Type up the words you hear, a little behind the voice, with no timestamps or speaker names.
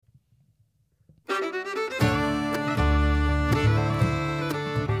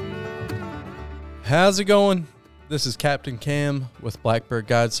How's it going? This is Captain Cam with Blackbird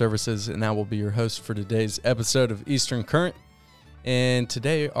Guide Services, and I will be your host for today's episode of Eastern Current. And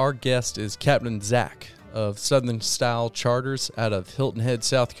today our guest is Captain Zach of Southern Style Charters out of Hilton Head,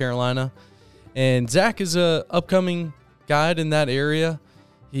 South Carolina. And Zach is a upcoming guide in that area.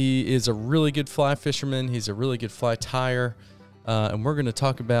 He is a really good fly fisherman. He's a really good fly tyer. And we're going to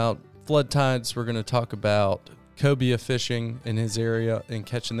talk about flood tides. We're going to talk about cobia fishing in his area and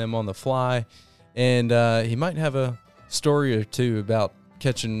catching them on the fly. And he might have a story or two about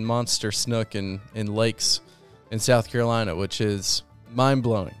catching monster snook in lakes in South Carolina, which is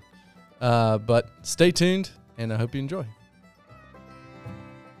mind-blowing. But stay tuned, and I hope you enjoy.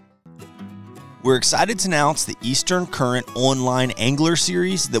 We're excited to announce the Eastern Current Online Angler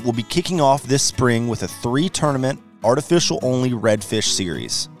Series that will be kicking off this spring with a 3-tournament, artificial-only redfish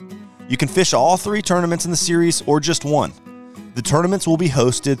series. You can fish all 3 tournaments in the series or just one. The tournaments will be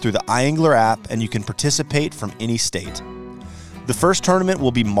hosted through the iAngler app, and you can participate from any state. The first tournament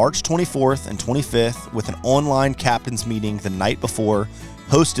will be March 24th and 25th with an online captain's meeting the night before,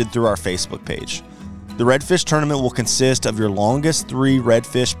 hosted through our Facebook page. The redfish tournament will consist of your longest 3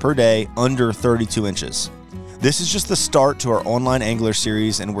 redfish per day under 32 inches. This is just the start to our online angler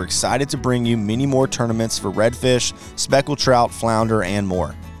series, and we're excited to bring you many more tournaments for redfish, speckled trout, flounder, and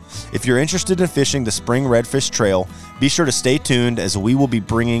more. If you're interested in fishing the Spring Redfish Trail, be sure to stay tuned as we will be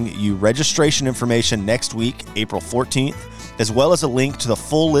bringing you registration information next week, April 14th, as well as a link to the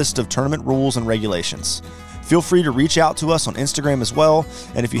full list of tournament rules and regulations. Feel free to reach out to us on Instagram as well,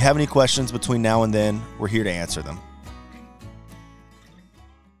 and if you have any questions between now and then, we're here to answer them.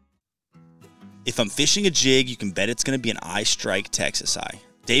 If I'm fishing a jig, you can bet it's going to be an iStrike Texas Eye.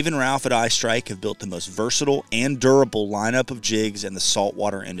 Dave and Ralph at iStrike have built the most versatile and durable lineup of jigs in the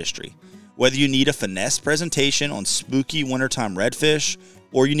saltwater industry. Whether you need a finesse presentation on spooky wintertime redfish,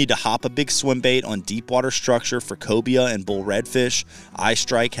 or you need to hop a big swim bait on deep water structure for cobia and bull redfish,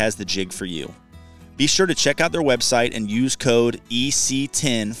 iStrike has the jig for you. Be sure to check out their website and use code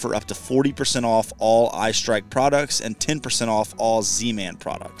EC10 for up to 40% off all iStrike products and 10% off all Z-Man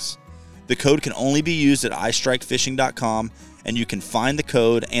products. The code can only be used at iStrikeFishing.com, and you can find the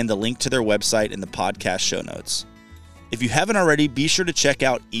code and the link to their website in the podcast show notes. If you haven't already, be sure to check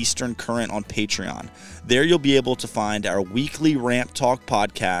out Eastern Current on Patreon. There you'll be able to find our weekly Ramp Talk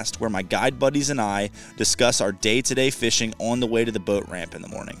podcast where my guide buddies and I discuss our day-to-day fishing on the way to the boat ramp in the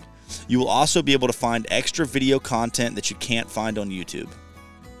morning. You will also be able to find extra video content that you can't find on YouTube.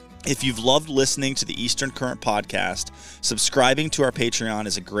 If you've loved listening to the Eastern Current podcast, subscribing to our Patreon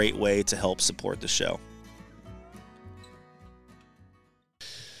is a great way to help support the show.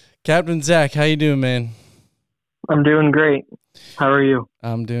 Captain Zach, how you doing, man? I'm doing great. How are you?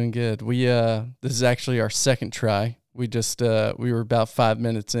 I'm doing good. This is actually our second try. We were about 5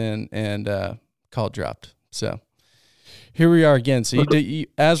 minutes in and call dropped. So here we are again. So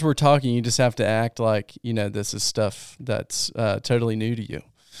as we're talking, you just have to act like, this is stuff that's totally new to you.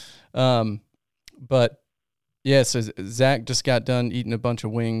 But yeah, so Zach just got done eating a bunch of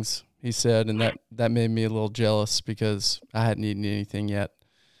wings, he said, and that made me a little jealous because I hadn't eaten anything yet.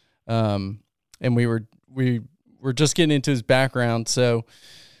 And we were just getting into his background. So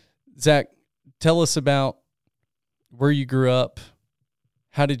Zach, tell us about where you grew up.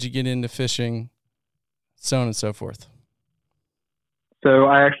 How did you get into fishing? So on and so forth. So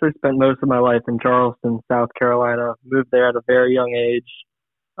I actually spent most of my life in Charleston, South Carolina. Moved there at a very young age.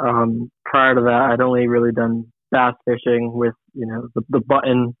 Prior to that, I'd only really done bass fishing with,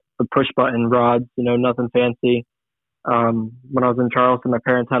 the push button rods, nothing fancy. When I was in Charleston, my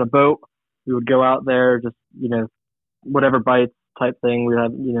parents had a boat. We would go out there, just, whatever bites type thing. We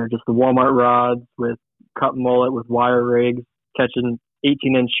had, just the Walmart rods with cut mullet with wire rigs, catching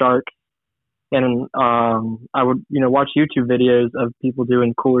 18-inch sharks. And I would, watch YouTube videos of people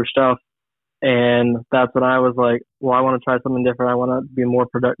doing cooler stuff. And that's when I was like, well, I want to try something different. I want to be more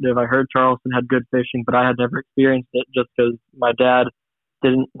productive. I heard Charleston had good fishing, but I had never experienced it just because my dad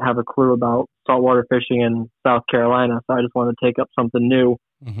didn't have a clue about saltwater fishing in South Carolina. So I just wanted to take up something new.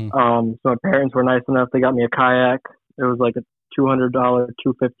 Mm-hmm. So my parents were nice enough. They got me a kayak. It was like a $200,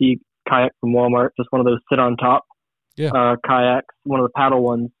 $250 kayak from Walmart, just one of those sit on top kayaks, one of the paddle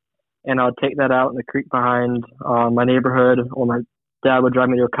ones. And I'd take that out in the creek behind my neighborhood, or my dad would drive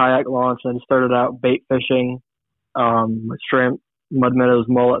me to a kayak launch, and I started out bait fishing, with shrimp, mud minnows,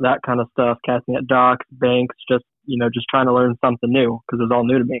 mullet, that kind of stuff, casting at docks, banks, just trying to learn something new because it was all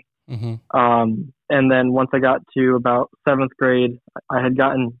new to me. Mm-hmm. And then once I got to about 7th grade, I had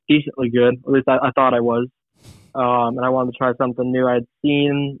gotten decently good. At least I thought I was. And I wanted to try something new. I had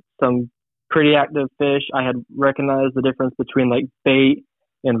seen some pretty active fish. I had recognized the difference between like bait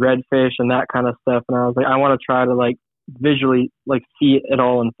and redfish and that kind of stuff. And I was like, I want to try to like visually like see it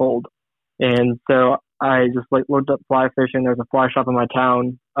all unfold. And so I just like looked up fly fishing. There's a fly shop in my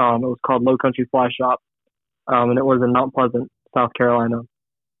town. It was called Low Country Fly Shop. And it was in Mount Pleasant, South Carolina.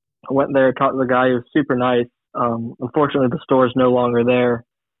 I went there, talked to the guy. He was super nice. Unfortunately, the store is no longer there.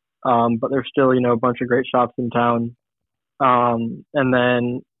 But there's still, a bunch of great shops in town. And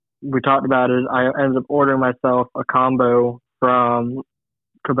then we talked about it. I ended up ordering myself a combo from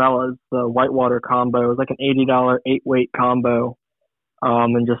Cabela's, the whitewater combo. It was like an $80 8-weight combo.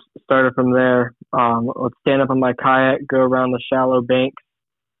 And just started from there. Let's stand up on my kayak, go around the shallow banks.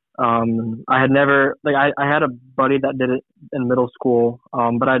 I had never, I had a buddy that did it in middle school,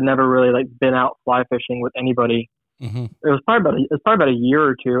 but I'd never really like been out fly fishing with anybody. Mm-hmm. It was probably about a year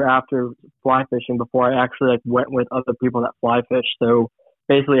or two after fly fishing before I actually like went with other people that fly fish. So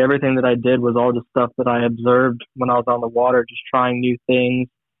basically everything that I did was all just stuff that I observed when I was on the water, just trying new things,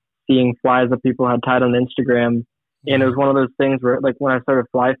 seeing flies that people had tied on Instagram. And it was one of those things where like when I started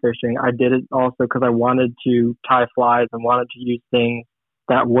fly fishing, I did it also because I wanted to tie flies and wanted to use things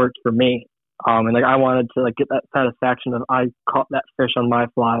that worked for me. And like I wanted to like get that satisfaction of I caught that fish on my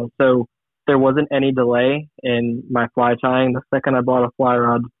fly. So there wasn't any delay in my fly tying. The second I bought a fly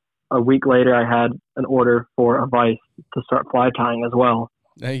rod, a week later I had an order for a vise to start fly tying as well.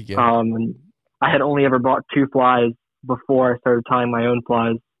 There you go. And I had only ever bought 2 flies before I started tying my own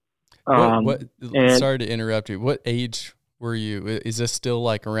flies. Sorry to interrupt you. What age were you? Is this still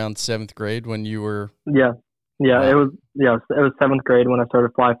like around 7th grade when you were? Yeah. Wow. It was 7th grade when I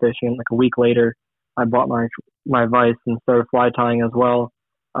started fly fishing. Like a week later, I bought my vise and started fly tying as well.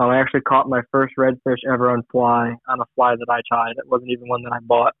 I actually caught my first redfish ever on a fly that I tied. It wasn't even one that I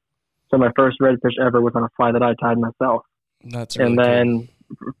bought. So my first redfish ever was on a fly that I tied myself. That's really and then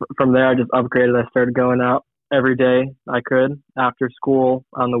from there, I just upgraded. I started going out every day I could after school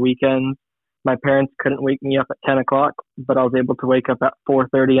on the weekends. My parents couldn't wake me up at 10 o'clock, but I was able to wake up at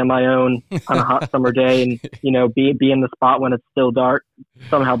 4:30 on my own on a hot summer day and, be in the spot when it's still dark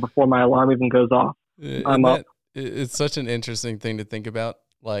somehow before my alarm even goes off. I'm up. It's such an interesting thing to think about.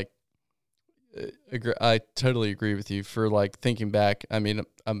 Like, I totally agree with you for like thinking back. I mean,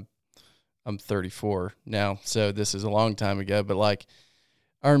 I'm 34 now, so this is a long time ago, but like,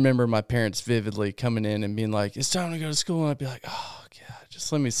 I remember my parents vividly coming in and being like, it's time to go to school. And I'd be like, oh, God,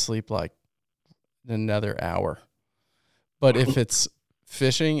 just let me sleep like another hour. But if it's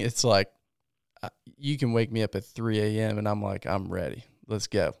fishing, it's like you can wake me up at 3 a.m. and I'm like, I'm ready. Let's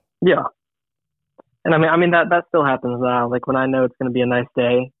go. Yeah. And I mean that still happens now. Like when I know it's going to be a nice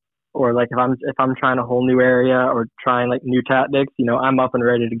day, or like if I'm trying a whole new area or trying like new tactics, I'm up and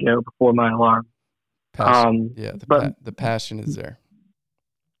ready to go before my alarm. Passion. The passion is there.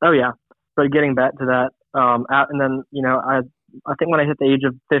 Oh yeah. But getting back to that, and then I think when I hit the age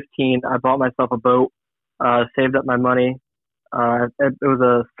of 15, I bought myself a boat, saved up my money. It was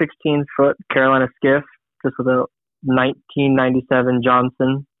a 16-foot Carolina skiff, just with a 1997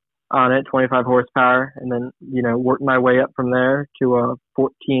 Johnson on it, 25 horsepower, and then worked my way up from there to a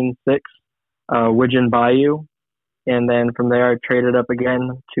 14.6 Widgeon Bayou, and then from there I traded up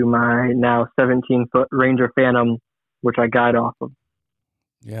again to my now 17-foot Ranger Phantom, which I guide off of.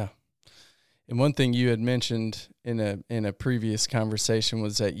 Yeah. And one thing you had mentioned in a previous conversation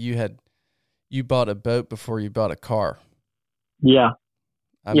was that you bought a boat before you bought a car. Yeah.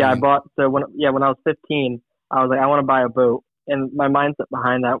 I bought, when I was 15, I was like, I want to buy a boat. And my mindset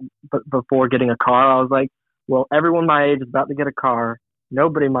behind that, before getting a car, I was like, well, everyone my age is about to get a car.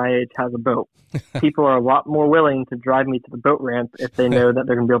 Nobody my age has a boat. People are a lot more willing to drive me to the boat ramp if they know that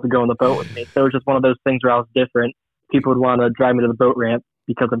they're going to be able to go on the boat with me. So it was just one of those things where I was different. People would want to drive me to the boat ramp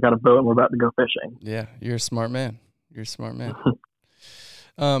because I've got a boat and we're about to go fishing. Yeah, you're a smart man.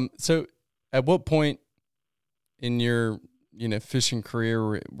 So at what point in your fishing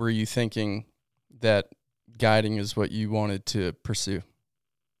career were you thinking that guiding is what you wanted to pursue?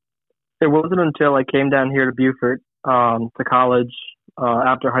 It wasn't until I came down here to Beaufort to college.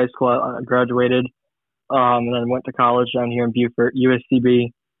 After high school, I graduated and then went to college down here in Beaufort,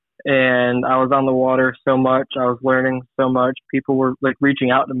 USCB. And I was on the water so much. I was learning so much. People were like reaching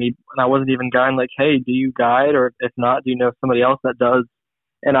out to me, and I wasn't even guiding. Like, hey, do you guide? Or if not, do you know somebody else that does?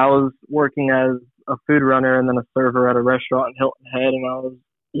 And I was working as a food runner and then a server at a restaurant in Hilton Head. And I was,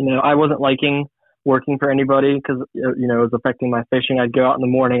 I wasn't liking working for anybody because, it was affecting my fishing. I'd go out in the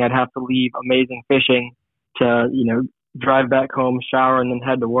morning. I'd have to leave amazing fishing to, drive back home, shower, and then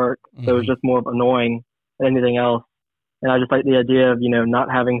head to work. Mm-hmm. So it was just more of annoying than anything else. And I just like the idea of, not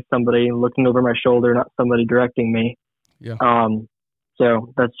having somebody looking over my shoulder, not somebody directing me. Yeah.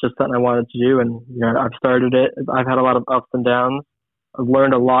 So that's just something I wanted to do. And, I've started it. I've had a lot of ups and downs. I've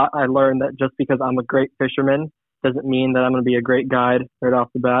learned a lot. I learned that just because I'm a great fisherman doesn't mean that I'm going to be a great guide right off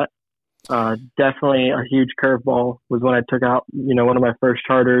the bat. Definitely a huge curveball was when I took out, one of my first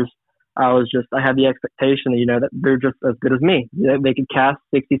charters. I had the expectation that, that they're just as good as me. They could cast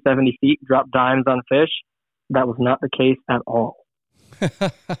 60, 70 feet, drop dimes on fish. That was not the case at all.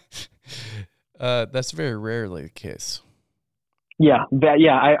 That's very rarely the case. Yeah.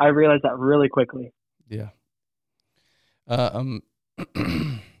 I realized that really quickly. Yeah. That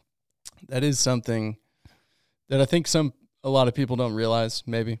is something that I think a lot of people don't realize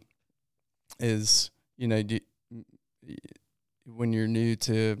maybe is, when you're new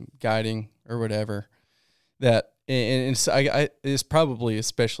to guiding or whatever, that, and it's probably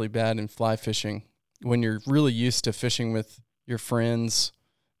especially bad in fly fishing when you're really used to fishing with your friends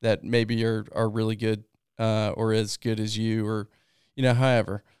that maybe are really good, or as good as you, or,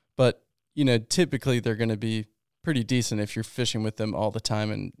 however, but, typically they're going to be pretty decent if you're fishing with them all the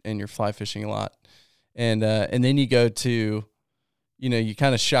time and you're fly fishing a lot. And then you go to, you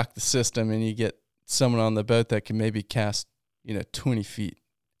kind of shock the system and you get someone on the boat that can maybe cast, 20 feet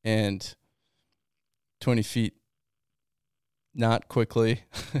and 20 feet, not quickly,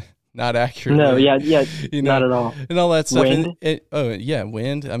 not accurately. No, yeah, not at all. And all that stuff. Wind?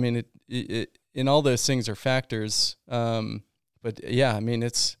 Wind. I mean, and all those things are factors. But yeah, I mean,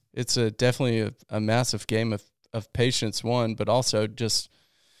 it's definitely a massive game of patience, one, but also just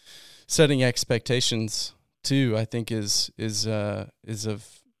setting expectations too, I think is of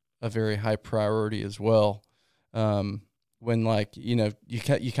a very high priority as well. When you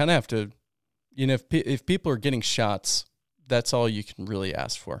kind of have to, if people are getting shots, that's all you can really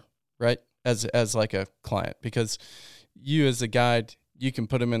ask for, right? As like a client, because you as a guide, you can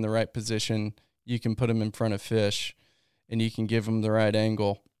put them in the right position, you can put them in front of fish, and you can give them the right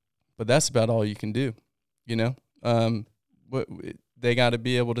angle, but that's about all you can do. They got to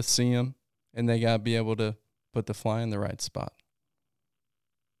be able to see them, and they got to be able to put the fly in the right spot.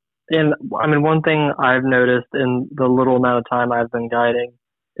 And I mean, one thing I've noticed in the little amount of time I've been guiding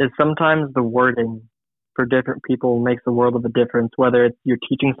is sometimes the wording for different people makes a world of a difference, whether it's you're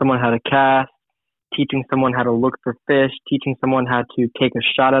teaching someone how to cast, teaching someone how to look for fish, teaching someone how to take a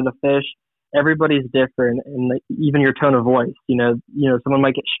shot at a fish. Everybody's different, and even your tone of voice, someone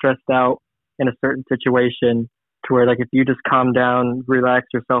might get stressed out in a certain situation to where, like, if you just calm down, relax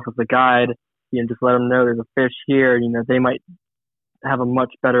yourself as a guide, just let them know there's a fish here, they might have a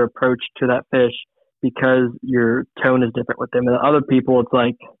much better approach to that fish because your tone is different with them. And other people, it's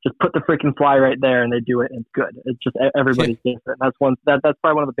like, just put the freaking fly right there, and they do it, and it's good. It's just everybody's different. That's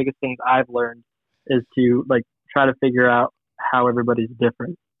probably one of the biggest things I've learned is to try to figure out how everybody's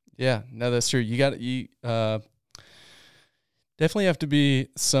different. Yeah, no, that's true. You definitely have to be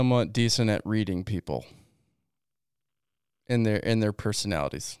somewhat decent at reading people in their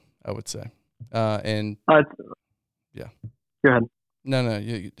personalities, I would say. Yeah. Go ahead. No.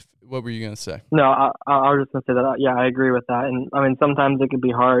 What were you going to say? No, I was just going to say that. Yeah, I agree with that. And I mean, sometimes it can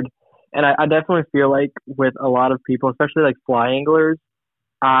be hard. And I definitely feel like with a lot of people, especially like fly anglers,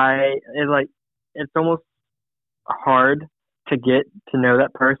 it's almost hard to get to know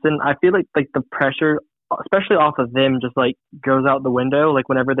that person. I feel like the pressure, especially off of them, just goes out the window. Like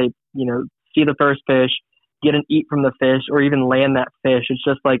whenever they, see the first fish, get an eat from the fish, or even land that fish, it's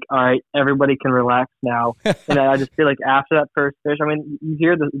just like, all right, everybody can relax now. And I just feel like after that first fish, I mean, you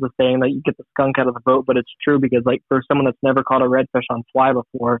hear the saying that you get the skunk out of the boat, but it's true because for someone that's never caught a redfish on fly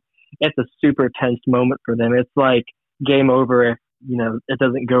before, it's a super tense moment for them. It's like game over if, it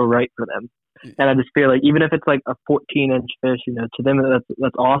doesn't go right for them. And I just feel like even if it's like a 14-inch fish, to them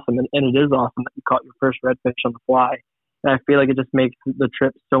that's awesome, and it is awesome that you caught your first redfish on the fly. And I feel like it just makes the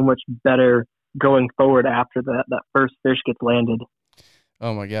trip so much better going forward after that first fish gets landed.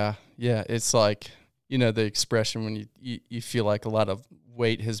 Oh my God. Yeah. It's like, the expression when you feel like a lot of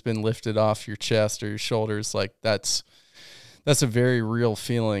weight has been lifted off your chest or your shoulders, like that's a very real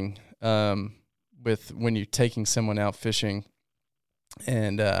feeling, with when you're taking someone out fishing,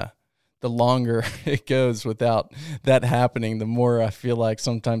 and, the longer it goes without that happening, the more I feel like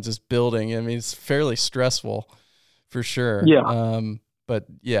sometimes it's building. I mean, it's fairly stressful for sure. Yeah. But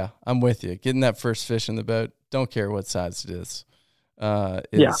yeah, I'm with you. Getting that first fish in the boat, don't care what size it is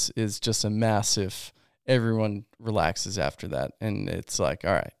just a massive, everyone relaxes after that. And it's like,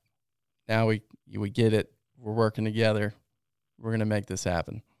 all right, now we get it. We're working together. We're going to make this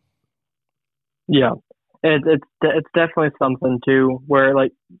happen. Yeah. It's definitely something too, where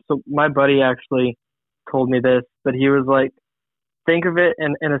so my buddy actually told me this, but he was like, think of it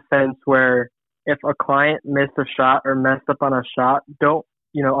in a sense where if a client missed a shot or messed up on a shot, don't,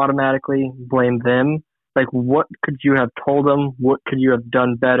 automatically blame them. like, what could you have told them? What could you have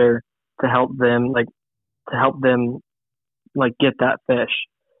done better to help them, like get that fish?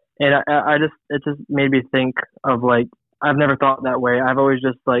 And it just made me think of, like, I've never thought that way. I've always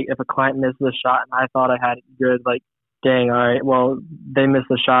just, like, if a client missed a shot and I thought I had it good, like, dang, all right, well, they missed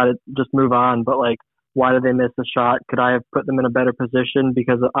the shot, just move on. But, like, why did they miss the shot? Could I have put them in a better position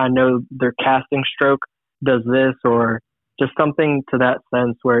because I know their casting stroke does this, or just something to that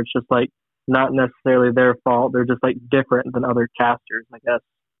sense where it's just, like, not necessarily their fault. They're just, like, different than other casters, I guess.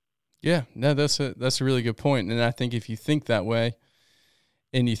 Yeah, no, that's a really good point. And I think if you think that way,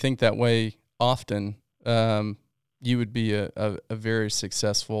 and you think that way often, you would be a very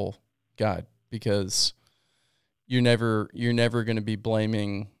successful guide, because you're never going to be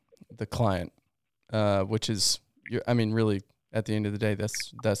blaming the client, which is, really at the end of the day,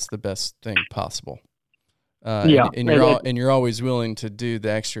 that's the best thing possible. Yeah, and you're always willing to do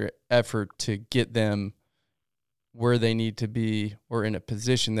the extra effort to get them where they need to be, or in a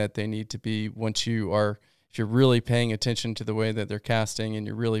position that they need to be, if you're really paying attention to the way that they're casting, and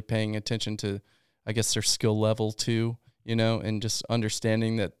you're really paying attention to, I guess, their skill level too, and just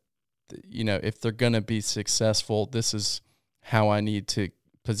understanding that, if they're going to be successful, this is how I need to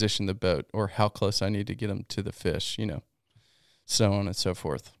position the boat, or how close I need to get them to the fish, so on and so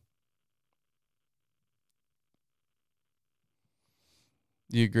forth.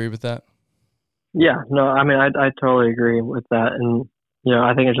 Do you agree with that? Yeah, no, I totally agree with that. And,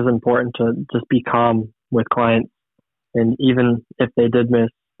 I think it's just important to just be calm with clients. And even if they did miss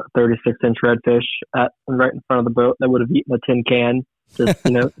a 36-inch redfish right in front of the boat that would have eaten a tin can, just,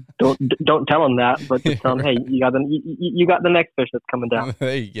 don't tell them that, but just tell them, hey, you got the next fish that's coming down.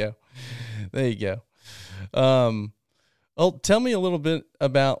 There you go. Tell me a little bit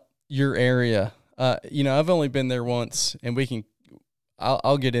about your area. I've only been there once, and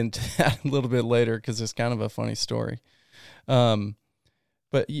I'll get into that a little bit later, because it's kind of a funny story.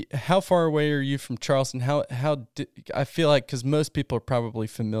 But how far away are you from Charleston? I feel like, because most people are probably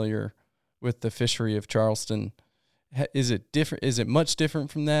familiar with the fishery of Charleston. Is it different? Is it much different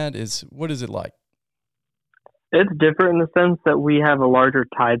from that? What is it like? It's different in the sense that we have a larger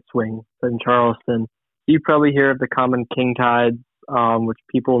tide swing than Charleston. You probably hear of the common king tides, which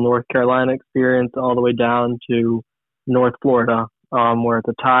people in North Carolina experience, all the way down to North Florida, where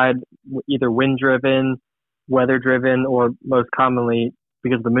the tide, either wind-driven, weather-driven, or most commonly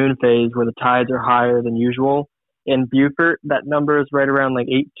because of the moon phase, where the tides are higher than usual. In Beaufort, that number is right around like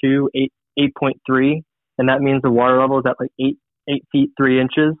 8.3, and that means the water level is at like 8 feet 3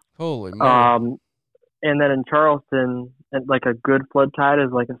 inches. Holy man. And then in Charleston, like a good flood tide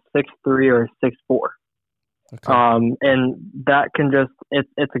is like a 6.3 or a 6.4. Okay. And that can just,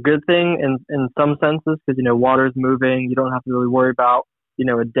 it's a good thing in some senses, because, water's moving. You don't have to really worry about,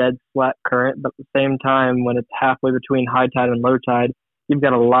 a dead flat current. But at the same time, when it's halfway between high tide and low tide, you've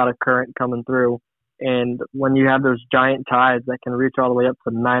got a lot of current coming through. And when you have those giant tides that can reach all the way up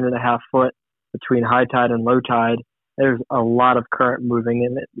to 9.5 foot between high tide and low tide, there's a lot of current moving,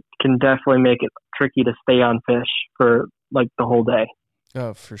 and it can definitely make it tricky to stay on fish for like the whole day.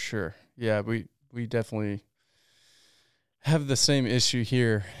 Oh, for sure. Yeah, we definitely have the same issue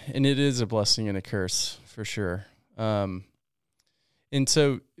here, and it is a blessing and a curse for sure. And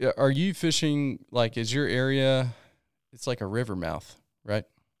so are you fishing, like, is your area, it's like a river mouth, right?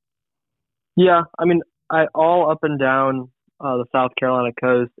 Yeah. All up and down the South Carolina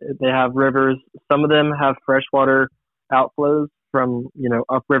coast, they have rivers. Some of them have freshwater outflows from,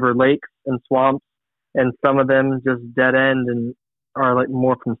 upriver lakes and swamps, and some of them just dead end and are like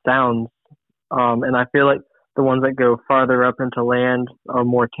more from sounds. And I feel like the ones that go farther up into land are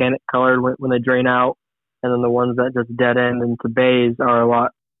more tannic colored when they drain out. And then the ones that just dead end into bays are a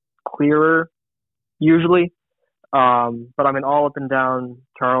lot clearer usually. But all up and down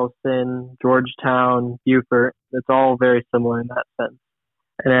Charleston, Georgetown, Beaufort, it's all very similar in that sense.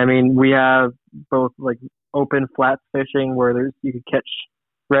 And we have both like open flats fishing where you can catch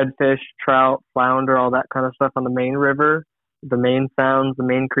redfish, trout, flounder, all that kind of stuff on the main river, the main sounds, the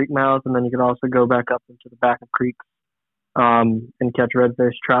main creek mouths, and then you can also go back up into the back of creeks and catch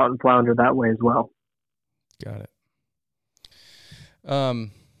redfish, trout, and flounder that way as well. Got it.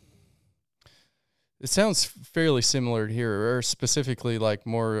 It sounds fairly similar here, or specifically like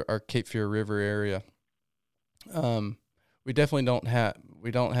more our Cape Fear River area. We definitely don't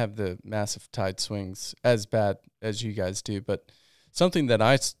have the massive tide swings as bad as you guys do, but something that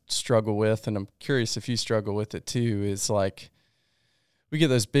I struggle with, and I'm curious if you struggle with it too, is like we get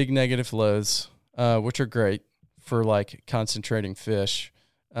those big negative lows, which are great for like concentrating fish.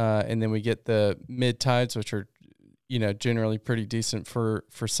 And then we get the mid tides, which are, generally pretty decent for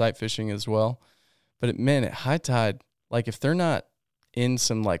sight fishing as well. But man, at high tide, like if they're not in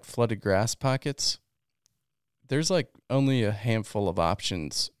some like flooded grass pockets, there's like only a handful of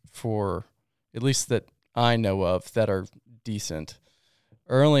options for, at least that I know of, that are decent,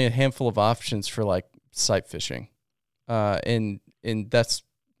 or only a handful of options for like sight fishing. And that's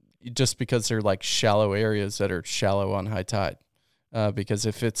just because they're like shallow areas that are shallow on high tide. Because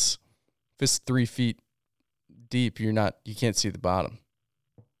if it's 3 feet deep, you can't see the bottom.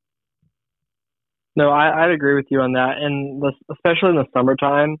 No, I'd agree with you on that. And especially in the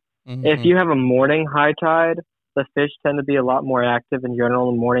summertime, if you have a morning high tide, the fish tend to be a lot more active in general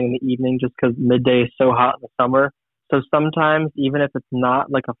in the morning and the evening just because midday is so hot in the summer. So sometimes, even if it's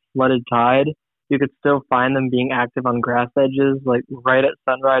not like a flooded tide, you could still find them being active on grass edges, like right at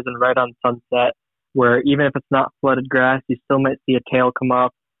sunrise and right on sunset, where even if it's not flooded grass, you still might see a tail come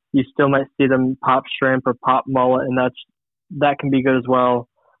up. You still might see them pop shrimp or pop mullet, and that can be good as well.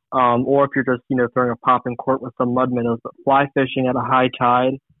 Or if you're just, throwing a popping cork with some mud minnows. But fly fishing at a high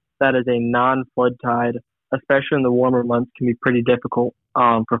tide, that is a non-flood tide, especially in the warmer months, can be pretty difficult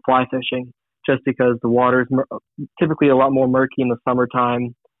for fly fishing, just because the water's typically a lot more murky in the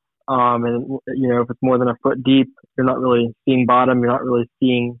summertime. And, if it's more than a foot deep, you're not really seeing bottom. You're not really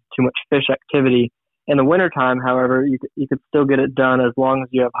seeing too much fish activity. In the wintertime, however, you could still get it done as long as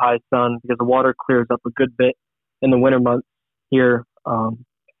you have high sun, because the water clears up a good bit in the winter months here.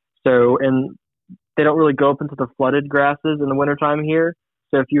 And they don't really go up into the flooded grasses in the wintertime here.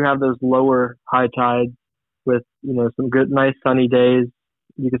 So if you have those lower high tides with, some good, nice sunny days,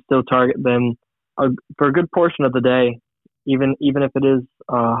 you can still target them for a good portion of the day, even if it is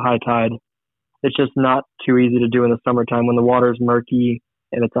high tide. It's just not too easy to do in the summertime when the water's murky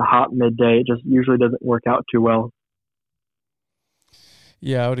and it's a hot midday. It just usually doesn't work out too well.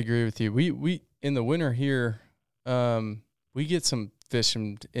 Yeah, I would agree with you. We in the winter here, we get some fish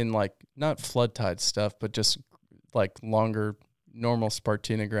in like not flood tide stuff, but just like longer normal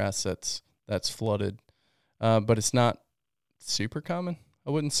Spartina grass that's flooded. But it's not super common,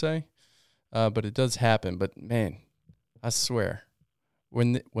 I wouldn't say. But it does happen. But man, I swear,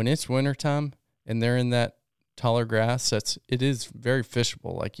 when it's wintertime and they're in that taller grass, it is very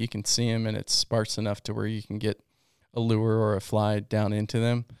fishable. Like you can see them and it's sparse enough to where you can get a lure or a fly down into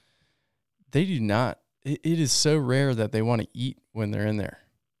them. They do not. It is so rare that they want to eat when they're in there.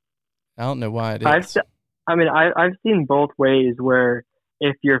 I don't know why it is. I've seen both ways, where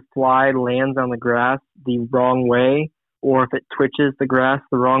if your fly lands on the grass the wrong way, or if it twitches the grass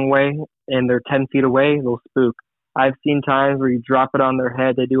the wrong way and they're 10 feet away, they'll spook. I've seen times where you drop it on their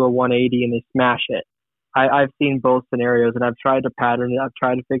head, they do a 180 and they smash it. I've seen both scenarios, and I've tried to pattern it. I've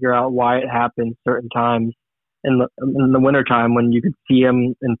tried to figure out why it happens certain times in the wintertime when you could see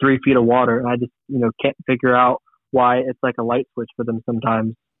them in 3 feet of water. And I just, can't figure out why it's like a light switch for them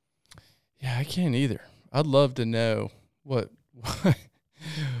sometimes. Yeah, I can't either. I'd love to know what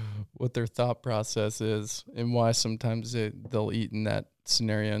their thought process is and why sometimes they'll eat in that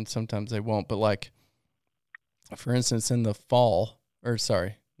scenario and sometimes they won't. But like, for instance, in the fall, or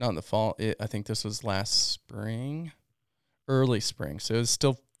sorry, not in the fall, I think this was last spring, early spring, so it was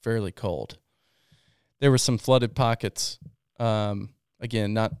still fairly cold. There were some flooded pockets,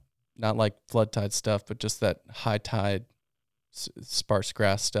 again, not like flood tide stuff, but just that high tide, sparse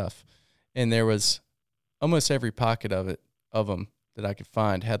grass stuff. And there was almost every pocket of them that I could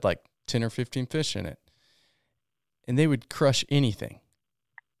find had like 10 or 15 fish in it. And they would crush anything,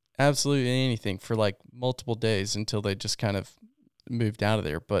 absolutely anything, for like multiple days until they just kind of moved out of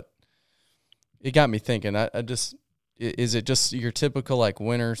there. But it got me thinking, is it just your typical like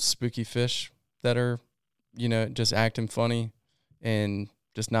winter spooky fish that are, just acting funny and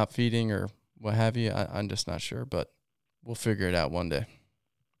just not feeding or what have you? I'm just not sure, but we'll figure it out one day.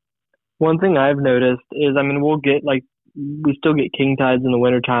 One thing I've noticed is, we still get king tides in the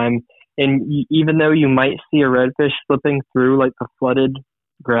wintertime, and even though you might see a redfish slipping through like the flooded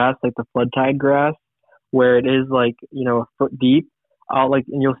grass, like the flood tide grass, where it is like, a foot deep, and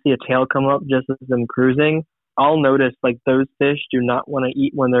you'll see a tail come up just as them cruising. I'll notice like those fish do not want to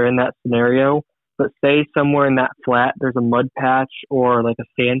eat when they're in that scenario. But say somewhere in that flat there's a mud patch or like a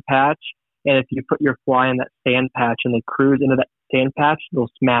sand patch, and if you put your fly in that sand patch and they cruise into that sand patch,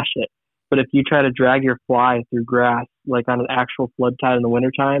 they'll smash it. But if you try to drag your fly through grass, like on an actual flood tide in the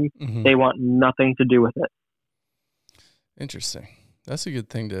wintertime, they want nothing to do with it. Interesting. That's a good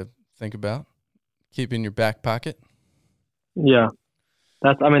thing to think about. Keep in your back pocket. Yeah.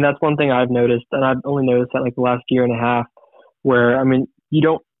 That's one thing I've noticed, and I've only noticed that like the last year and a half, where, you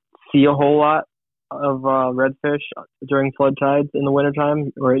don't see a whole lot of redfish during flood tides in the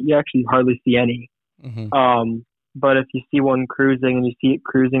wintertime, or you actually hardly see any. But if you see one cruising and you see it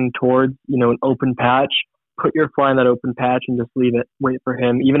cruising towards, an open patch, put your fly in that open patch and just leave it. Wait for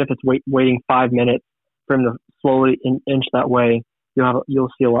him. Even if it's waiting 5 minutes for him to slowly inch that way, you'll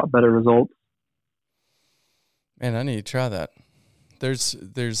see a lot better results. Man, I need to try that. There's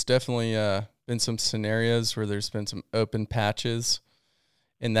definitely been some scenarios where there's been some open patches,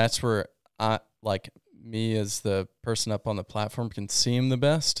 and that's where me as the person up on the platform can see him the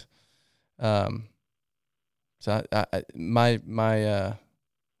best. So my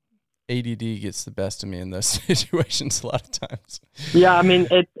ADD gets the best of me in those situations a lot of times. Yeah, I mean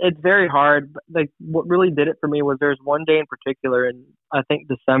it's very hard. Like what really did it for me was there's one day in particular in I think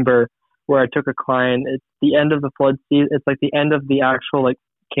December where I took a client. It's the end of the flood season. It's like the end of the actual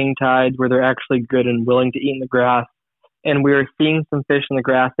king tides where they're actually good and willing to eat in the grass. And we were seeing some fish in the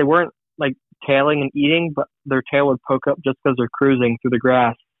grass. They weren't tailing and eating, but their tail would poke up just because they're cruising through the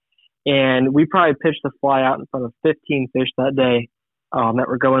grass. And we probably pitched a fly out in front of 15 fish that day that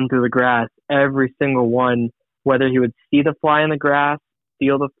were going through the grass. Every single one, whether he would see the fly in the grass,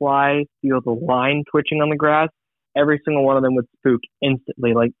 feel the fly, feel the line twitching on the grass, every single one of them would spook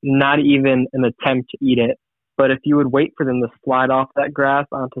instantly, not even an attempt to eat it. But if you would wait for them to slide off that grass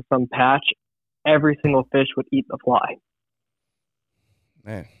onto some patch, every single fish would eat the fly.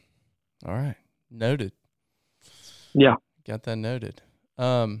 Man. All right. Noted. Yeah. Got that noted.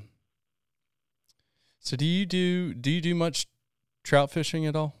 So do you do much trout fishing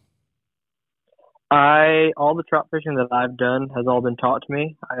at all? All the trout fishing that I've done has all been taught to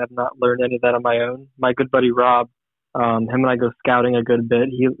me. I have not learned any of that on my own. My good buddy Rob, him and I go scouting a good bit.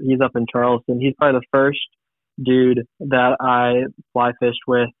 He's up in Charleston. He's probably the first dude that I fly fished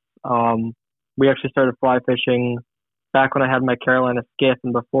with. We actually started fly fishing back when I had my Carolina skiff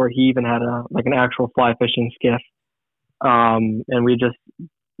and before he even had an actual fly fishing skiff. And we just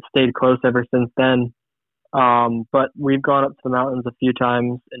stayed close ever since then. But we've gone up to the mountains a few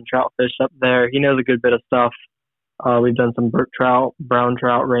times and trout fished up there. He knows a good bit of stuff. We've done some brook trout, brown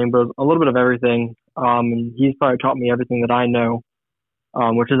trout, rainbows, a little bit of everything. And he's probably taught me everything that I know,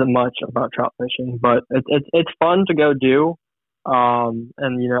 which isn't much about trout fishing, but it's fun to go do. And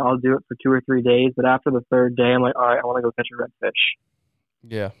I'll do it for 2 or 3 days, but after the third day, I'm like, all right, I want to go catch a redfish.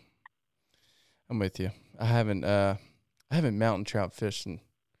 Yeah, I'm with you. I haven't mountain trout fished in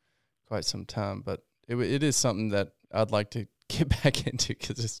quite some time, but it is something that I'd like to get back into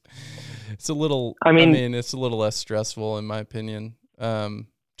because it's a little. It's a little less stressful in my opinion.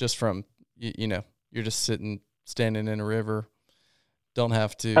 Just from you're just standing in a river. Don't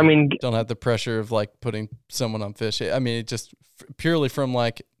have the pressure of putting someone on fish. I mean, it just purely from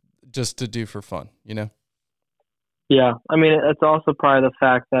just to do for fun, Yeah. I mean, it's also probably the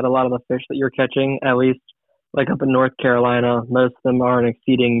fact that a lot of the fish that you're catching, at least up in North Carolina, most of them aren't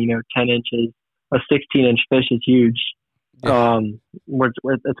exceeding, 10 inches. A 16-inch fish is huge. Yeah.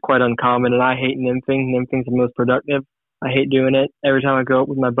 It's quite uncommon, and I hate nymphing. Nymphing's the most productive. I hate doing it. Every time I go up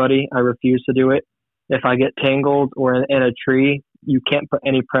with my buddy, I refuse to do it. If I get tangled or in a tree, you can't put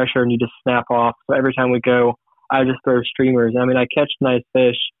any pressure and you just snap off. So every time we go, I just throw streamers. I mean, I catch nice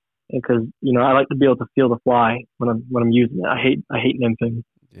fish because I like to be able to feel the fly when I'm using it. I hate nymphing.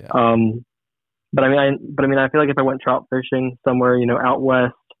 Yeah. But I feel like if I went trout fishing somewhere, out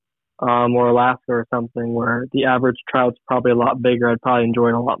west, or Alaska or something, where the average trout's probably a lot bigger, I'd probably enjoy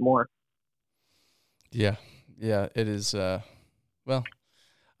it a lot more. Yeah, it is. Well,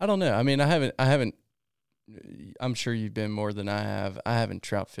 I don't know. I mean, I haven't. I'm sure you've been more than I have. I haven't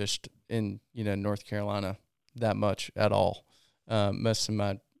trout fished in North Carolina that much at all. Most of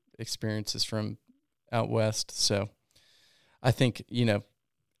my experience is from out west, so I think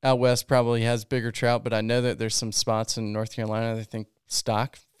out west probably has bigger trout, but I know that there's some spots in North Carolina that I think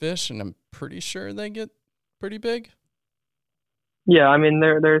stock fish, and I'm pretty sure they get pretty big. Yeah, I mean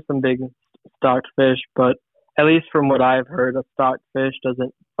there's some big stocked fish, but at least from what I've heard, a stocked fish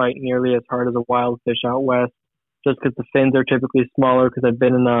doesn't fight nearly as hard as a wild fish out west, just because the fins are typically smaller because they've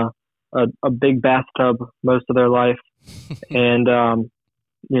been in a big bathtub most of their life, and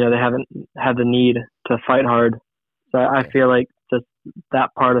they haven't had the need to fight hard. So I feel like just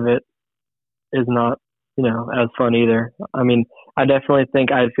that part of it is not as fun either. I mean, I definitely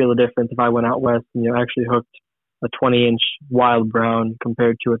think I'd feel the difference if I went out west and actually hooked a 20-inch wild brown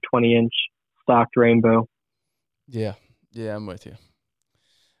compared to a 20-inch stocked rainbow. Yeah, I'm with you.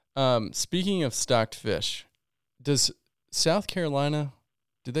 Speaking of stocked fish, does South Carolina,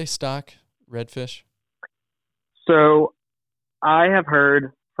 do they stock redfish? So I have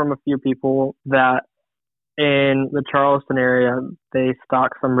heard from a few people that in the Charleston area, they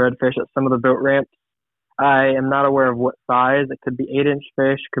stock some redfish at some of the boat ramps. I am not aware of what size. It could be 8-inch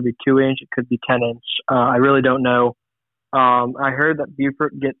fish, could be 2-inch, it could be 10-inch. I really don't know. I heard that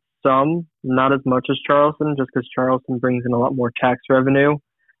Beaufort gets some, not as much as Charleston, just because Charleston brings in a lot more tax revenue.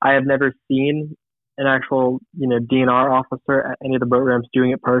 I have never seen an actual, DNR officer at any of the boat ramps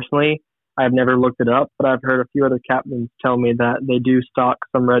doing it personally. I've never looked it up, but I've heard a few other captains tell me that they do stock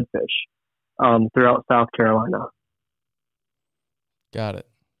some redfish throughout South Carolina. Got it.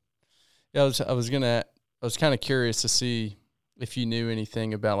 Yeah, I was kind of curious to see if you knew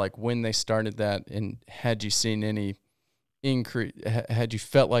anything about like when they started that, and had you seen any increase, had you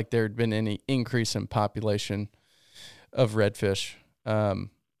felt like there had been any increase in population of redfish.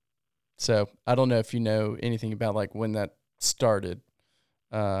 So I don't know if you know anything about like when that started,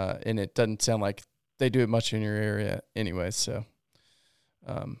 and it doesn't sound like they do it much in your area anyway. So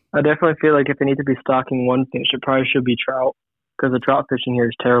I definitely feel like if they need to be stocking one fish, it probably should be trout, because the trout fishing here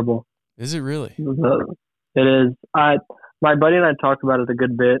is terrible. Is it really? It is. My buddy and I talked about it a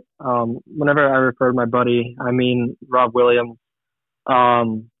good bit. Whenever I refer to my buddy, I mean Rob Williams.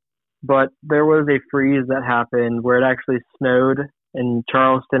 But there was a freeze that happened where it actually snowed in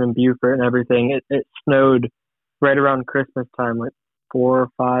Charleston and Beaufort and everything. It snowed right around Christmas time, like 4 or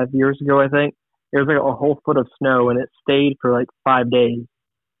 5 years ago, I think. It was like a whole foot of snow, and it stayed for like 5 days.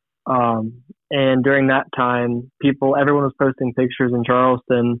 And during that time, everyone was posting pictures in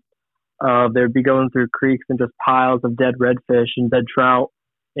Charleston. They'd be going through creeks and just piles of dead redfish and dead trout.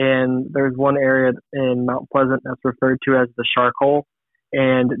 And there's one area in Mount Pleasant that's referred to as the Shark Hole.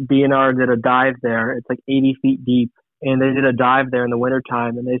 And DNR did a dive there. It's like 80 feet deep. And they did a dive there in the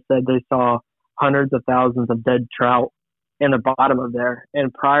wintertime. And they said they saw hundreds of thousands of dead trout in the bottom of there.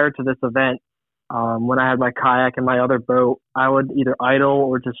 And prior to this event, when I had my kayak and my other boat, I would either idle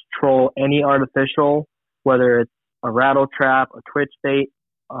or just troll any artificial, whether it's a rattle trap, a twitch bait,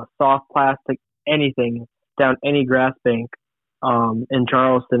 a soft plastic, anything down any grass bank in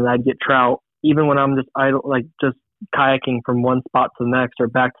Charleston, and I'd get trout. Even when I'm just idle, like just kayaking from one spot to the next or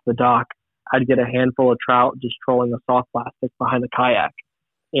back to the dock, I'd get a handful of trout just trolling a soft plastic behind the kayak.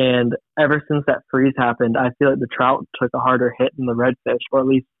 And ever since that freeze happened, I feel like the trout took a harder hit than the redfish, or at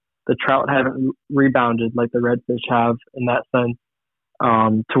least the trout haven't rebounded like the redfish have in that sense.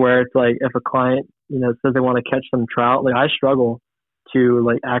 To where it's like if a client, says they want to catch some trout, like I struggle to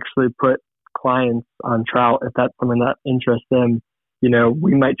like actually put clients on trout if that's something that interests them.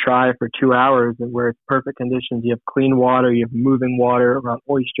 We might try for 2 hours and where it's perfect conditions. You have clean water, you have moving water around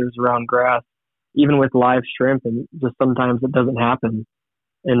oysters, around grass, even with live shrimp, and just sometimes it doesn't happen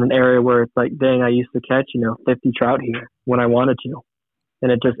in an area where it's like, dang, I used to catch, 50 trout here when I wanted to.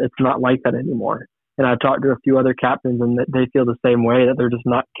 And it's not like that anymore. And I've talked to a few other captains, and they feel the same way, that they're just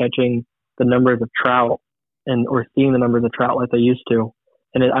not catching the numbers of trout or seeing the numbers of trout like they used to.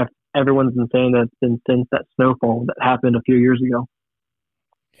 And everyone's been saying that it's been since that snowfall that happened a few years ago.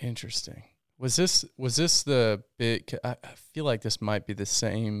 Interesting. Was this the big? I feel like this might be the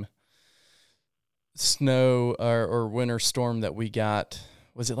same snow or winter storm that we got.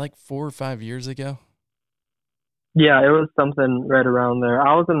 Was it like 4 or 5 years ago? Yeah, it was something right around there.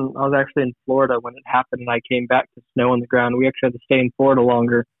 I was actually in Florida when it happened, and I came back to snow on the ground. We actually had to stay in Florida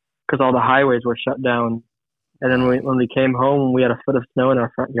longer because all the highways were shut down. And then when we came home, we had a foot of snow in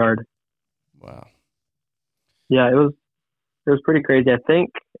our front yard. Wow. Yeah, it was pretty crazy. I think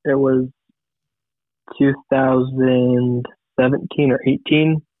it was 2017 or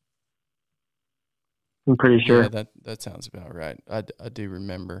 18. I'm pretty sure. Yeah, that sounds about right. I do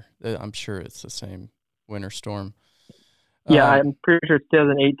remember. I'm sure it's the same winter storm. Yeah, I'm pretty sure it's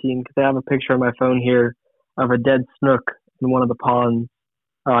 2018 because I have a picture on my phone here of a dead snook in one of the ponds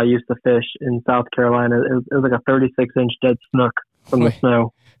I used to fish in South Carolina. It was like a 36-inch dead snook from the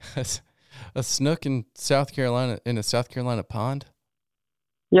snow. A snook in South Carolina, in a South Carolina pond?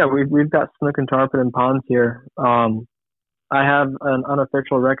 Yeah, we've got snook and tarpon in ponds here. I have an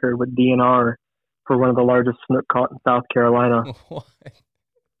unofficial record with DNR for one of the largest snook caught in South Carolina. What?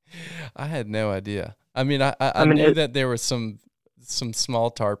 I had no idea. I mean, I knew that there was some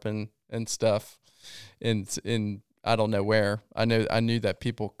small tarpon and stuff in I don't know where. I knew that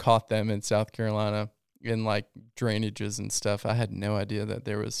people caught them in South Carolina in like drainages and stuff. I had no idea that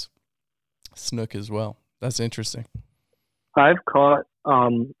there was snook as well. That's interesting. I've caught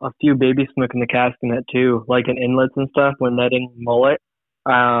a few baby snook in the casting net too, like in inlets and stuff when netting mullet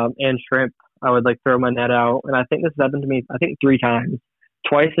and shrimp. I would like throw my net out, and I think this happened to me 3 times.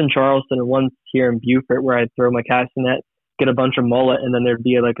 Twice in Charleston and once here in Beaufort, where I'd throw my casting net, get a bunch of mullet, and then there'd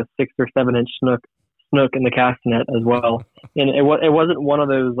be like a 6 or 7 inch snook in the casting net as well. And it wasn't one of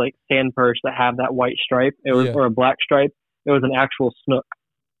those like sand perch that have that white stripe. It was or a black stripe. It was an actual snook.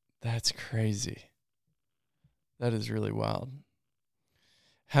 That's crazy. That is really wild.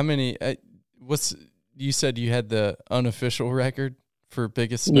 How many? You said you had the unofficial record for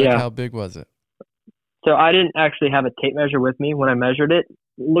biggest snook. Yeah. How big was it? So I didn't actually have a tape measure with me when I measured it.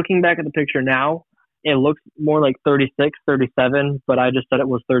 Looking back at the picture now, it looks more like 36, 37, but I just said it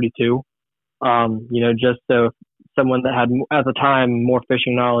was 32. Just so someone that had, at the time, more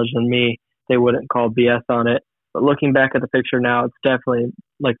fishing knowledge than me, they wouldn't call BS on it. But looking back at the picture now, it's definitely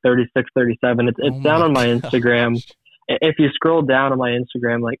like 36, 37. It's down on my Instagram. If you scroll down on my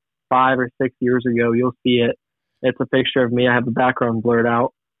Instagram, like 5 or 6 years ago, you'll see it. It's a picture of me. I have the background blurred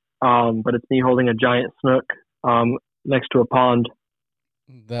out. But it's me holding a giant snook next to a pond.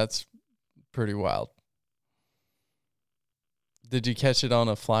 That's pretty wild. Did you catch it on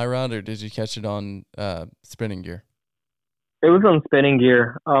a fly rod or did you catch it on spinning gear? It was on spinning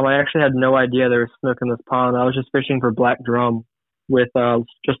gear. I actually had no idea there was snook in this pond. I was just fishing for black drum with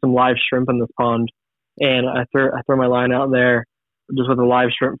just some live shrimp in this pond. And I threw my line out there just with a live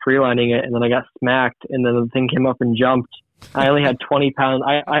shrimp freelining it, and then I got smacked, and then the thing came up and jumped. I only had 20 pound.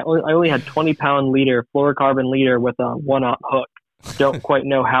 I only had 20-pound leader, fluorocarbon leader with a 1/0 hook. Don't quite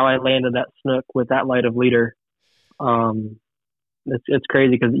know how I landed that snook with that light of leader. It's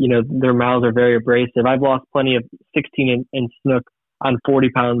crazy because their mouths are very abrasive. I've lost plenty of 16-inch snook on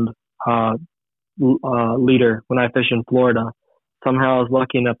 40-pound leader when I fish in Florida. Somehow I was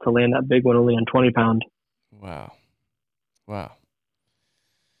lucky enough to land that big one only on 20-pound. Wow,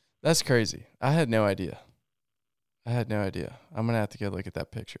 that's crazy. I had no idea. I'm gonna have to go look at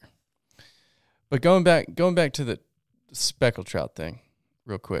that picture. But going back to the speckled trout thing,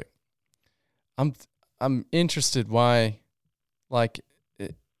 real quick. I'm interested why, a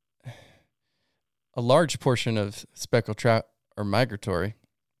large portion of speckled trout are migratory,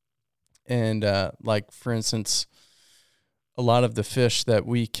 and for instance, a lot of the fish that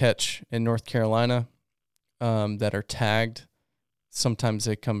we catch in North Carolina that are tagged, sometimes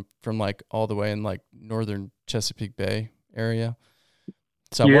they come from all the way in northern Chesapeake Bay area.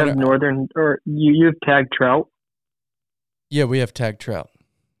 So you have northern, or you have tagged trout? Yeah, we have tagged trout.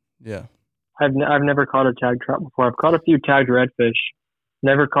 Yeah. I've never caught a tagged trout before. I've caught a few tagged redfish.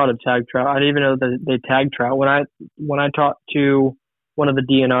 Never caught a tagged trout. I didn't even know that they tagged trout. When I talked to one of the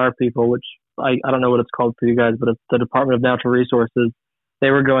DNR people, which I don't know what it's called for you guys, but it's the Department of Natural Resources. They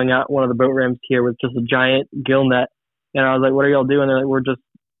were going out one of the boat ramps here with just a giant gill net, and I was like, "What are y'all doing?" They're like, "We're just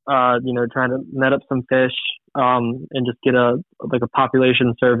trying to net up some fish and just get a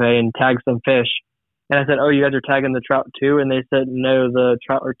population survey and tag some fish." And I said, "Oh, you guys are tagging the trout too?" And they said, "No, the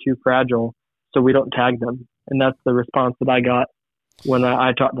trout are too fragile, so we don't tag them." And that's the response that I got when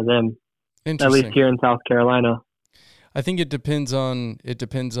I talked to them, at least here in South Carolina. I think it depends on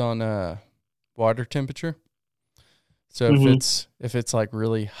water temperature. So if it's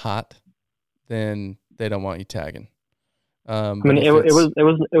really hot, then they don't want you tagging. I mean, it was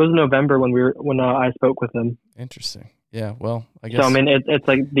November when I spoke with them. Interesting. Yeah. Well, I guess. So I mean, it's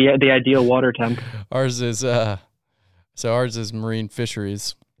like the ideal water temp. Ours is marine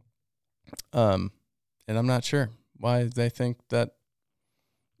fisheries. And I'm not sure why they think that,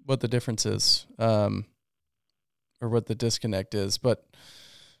 what the difference is, or what the disconnect is. But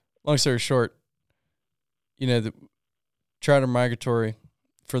long story short, the trout are migratory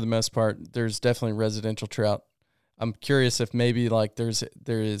for the most part. There's definitely residential trout. I'm curious if maybe there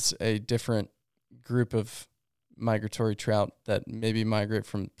is a different group of migratory trout that maybe migrate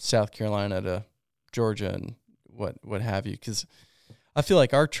from South Carolina to Georgia and what have you. Because I feel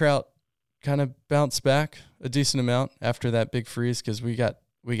like our trout kind of bounced back a decent amount after that big freeze because we got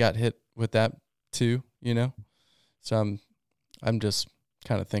hit with that too, So I'm just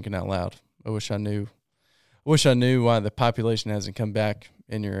kind of thinking out loud. I wish I knew why the population hasn't come back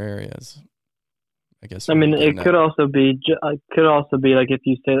in your areas. I guess. I mean, it could also be like if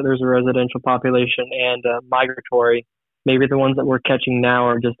you say that there's a residential population and migratory, maybe the ones that we're catching now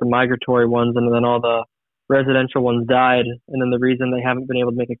are just the migratory ones, and then all the residential ones died. And then the reason they haven't been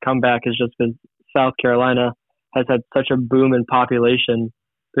able to make a comeback is just because South Carolina has had such a boom in population.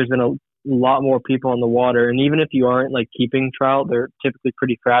 There's been a lot more people on the water, and even if you aren't keeping trout, they're typically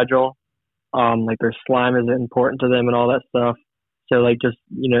pretty fragile. Their slime is important to them and all that stuff. So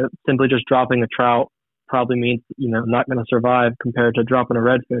simply just dropping a trout probably means, not going to survive compared to dropping a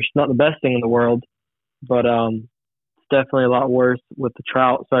redfish. Not the best thing in the world, but it's definitely a lot worse with the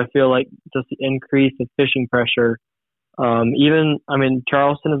trout. So I feel like just the increase in fishing pressure, Charleston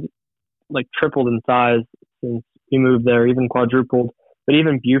has tripled in size since we moved there, even quadrupled. But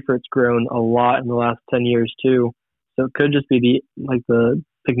even Beaufort's grown a lot in the last 10 years too. So it could just be the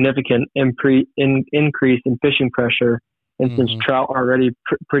significant increase in fishing pressure. And since trout are already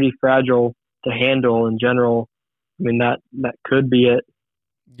pretty fragile to handle in general, I mean, that could be it.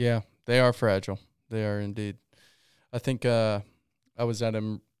 Yeah, they are fragile. They are indeed. I think I was at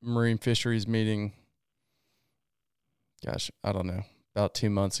a marine fisheries meeting, gosh, I don't know, about 2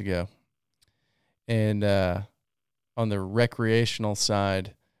 months ago. And on the recreational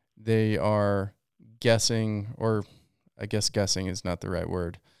side, they are guessing, or I guess guessing is not the right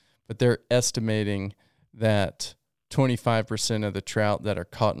word, but they're estimating that 25% of the trout that are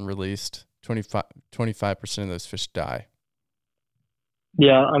caught and released, 25% of those fish die.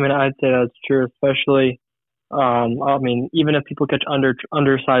 Yeah, I mean, I'd say that's true, especially, I mean, even if people catch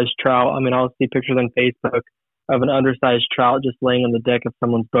undersized trout, I mean, I'll see pictures on Facebook of an undersized trout just laying on the deck of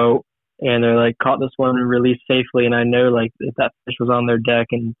someone's boat, and they're like, caught this one and released safely. And I know, like, if that fish was on their deck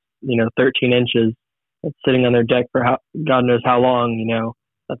and, 13 inches, it's sitting on their deck for God knows how long,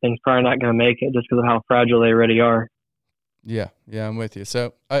 that thing's probably not going to make it just because of how fragile they already are. Yeah, I'm with you.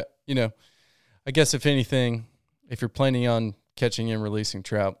 So, I guess if anything, if you're planning on catching and releasing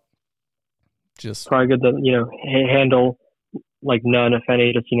trout, just probably good to, handle like none, if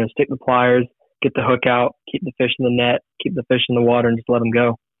any, just, stick the pliers, get the hook out, keep the fish in the net, keep the fish in the water, and just let them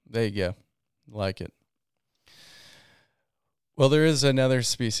go. There you go. Like it. Well, there is another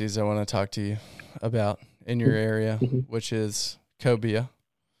species I want to talk to you about in your area, which is cobia.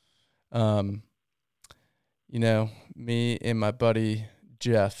 Me and my buddy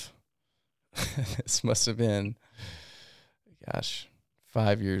Jeff, this must have been,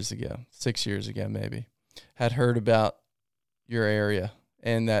 5 years ago, 6 years ago maybe, had heard about your area,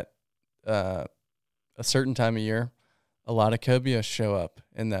 and that a certain time of year, a lot of cobia show up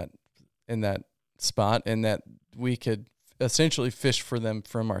in that spot, and that we could essentially fish for them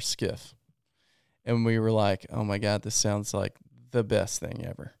from our skiff. And we were like, oh my God, this sounds like the best thing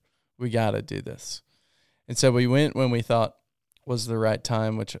ever. We got to do this. And so we went when we thought was the right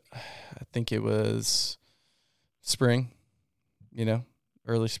time, which I think it was spring,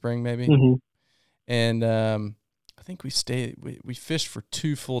 early spring maybe. Mm-hmm. And I think we fished for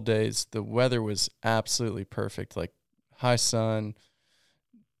 2 full days. The weather was absolutely perfect, like high sun,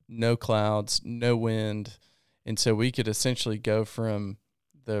 no clouds, no wind. And so we could essentially go from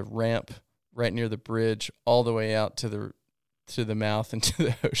the ramp right near the bridge all the way out to the mouth into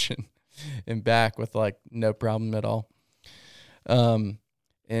the ocean and back with like no problem at all. And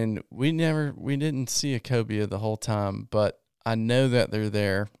we didn't see a cobia the whole time, but I know that they're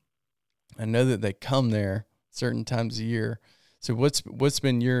there. I know that they come there certain times a year. So what's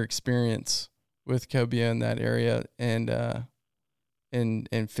been your experience with cobia in that area and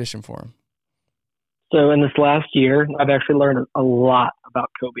fishing for them? So in this last year, I've actually learned a lot about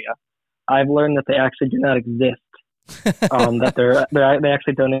cobia. I've learned that they actually do not exist. That they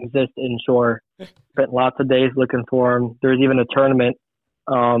actually don't exist inshore. Spent lots of days looking for them. There's even a tournament.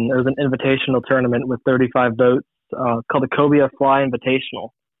 There was an invitational tournament with 35 boats called the Cobia Fly Invitational.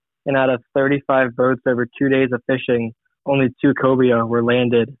 And out of 35 boats over 2 days of fishing, only 2 cobia were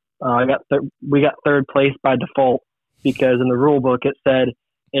landed. We got third place by default because in the rule book it said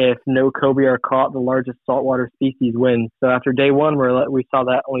if no cobia are caught, the largest saltwater species wins. So after day one, we saw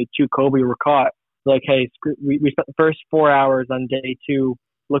that only 2 cobia were caught. We're like, hey, we spent the first 4 hours on day 2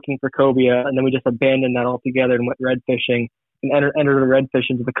 looking for cobia, and then we just abandoned that altogether and went red fishing and entered the red fish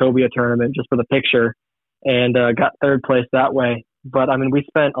into the cobia tournament just for the picture, and got third place that way. But I mean, we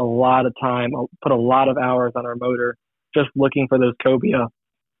spent a lot of time, put a lot of hours on our motor just looking for those cobia,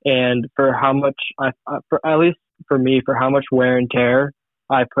 and for how much at least for me, for how much wear and tear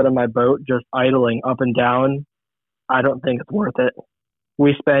I put on my boat just idling up and down, I don't think it's worth it.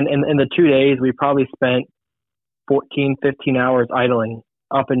 We spent in the 2 days, we probably spent 14, 15 hours idling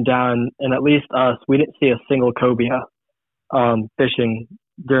up and down, and at least us, we didn't see a single cobia fishing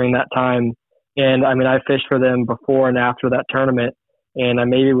during that time. And I mean, I fished for them before and after that tournament, and I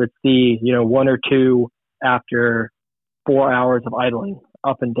maybe would see, 1 or 2 after 4 hours of idling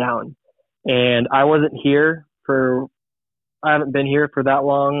up and down. And I haven't been here for that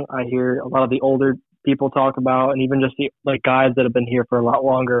long. I hear a lot of the older people talk about, and even just the guys that have been here for a lot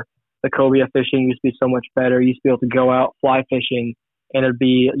longer, the cobia fishing used to be so much better. You used to be able to go out fly fishing, and it'd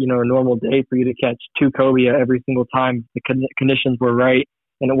be, a normal day for you to catch 2 cobia every single time the conditions were right,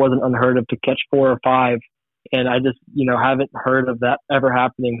 and it wasn't unheard of to catch 4 or 5. And I just, haven't heard of that ever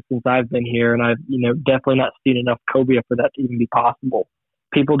happening since I've been here, and I've, definitely not seen enough cobia for that to even be possible.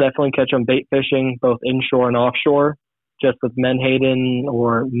 People definitely catch them bait fishing, both inshore and offshore, just with menhaden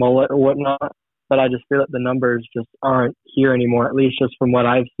or mullet or whatnot. But I just feel that the numbers just aren't here anymore, at least just from what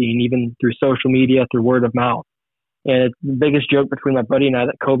I've seen, even through social media, through word of mouth. And it's the biggest joke between my buddy and I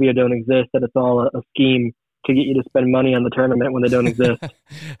that cobia don't exist, that it's all a scheme to get you to spend money on the tournament when they don't exist.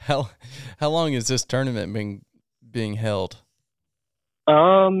 How long has this tournament being held?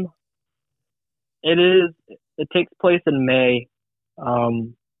 It takes place in May,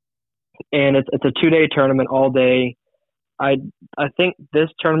 and it's a 2-day tournament all day. I think this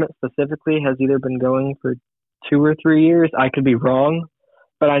tournament specifically has either been going for 2 or 3 years. I could be wrong,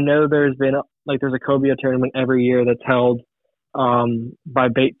 but I know there's a cobia tournament every year that's held by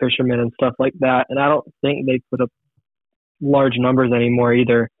bait fishermen and stuff like that. And I don't think they put up large numbers anymore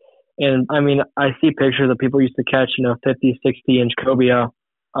either. And I mean, I see pictures of people used to catch 50, 60-inch cobia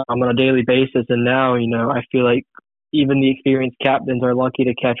on a daily basis, and now I feel like even the experienced captains are lucky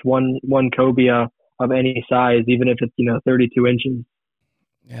to catch one cobia of any size, even if it's 32 inches.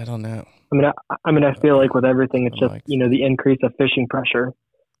 Yeah, I don't know. I feel like with everything, it's just the increase of fishing pressure.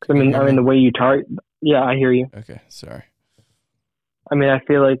 I mean, the way you target. Yeah, I hear you. Okay, sorry. I mean, I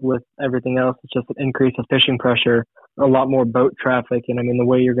feel like with everything else, it's just an increase of fishing pressure, a lot more boat traffic, and the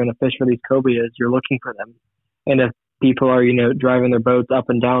way you're going to fish for these cobias, you're looking for them. And if people are driving their boats up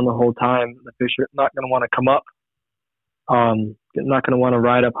and down the whole time, the fish are not going to want to come up. Not going to want to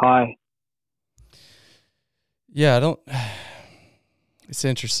ride up high. Yeah, I don't. It's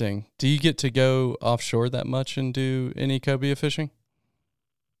interesting. Do you get to go offshore that much and do any cobia fishing?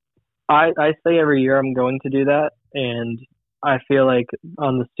 I say every year I'm going to do that, and I feel like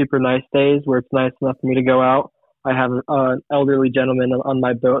on the super nice days where it's nice enough for me to go out, I have an elderly gentleman on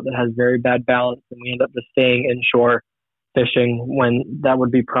my boat that has very bad balance, and we end up just staying inshore fishing when that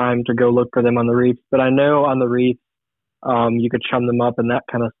would be prime to go look for them on the reefs. But I know on the reefs, you could chum them up and that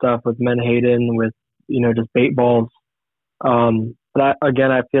kind of stuff with menhaden, with just bait balls. But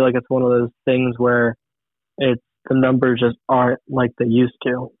I feel like it's one of those things where the numbers just aren't like they used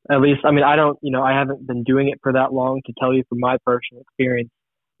to. At least, I haven't been doing it for that long to tell you from my personal experience,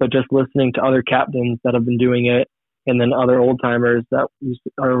 but just listening to other captains that have been doing it, and then other old timers that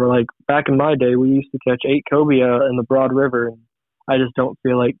are like, back in my day, we used to catch 8 cobia in the Broad River. And I just don't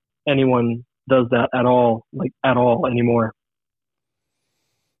feel like anyone does that at all anymore.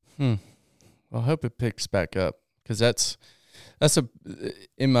 Well, I hope it picks back up, because that's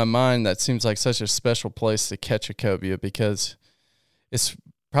in my mind, that seems like such a special place to catch a cobia, because it's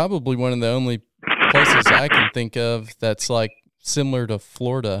probably one of the only places I can think of that's like similar to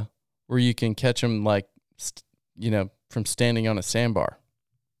Florida, where you can catch them from standing on a sandbar.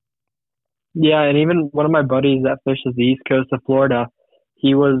 Yeah, and even one of my buddies that fishes the east coast of Florida,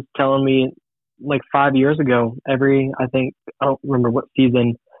 he was telling me like 5 years ago, I don't remember what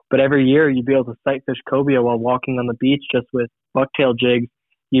season, but every year you'd be able to sight fish cobia while walking on the beach just with bucktail jigs.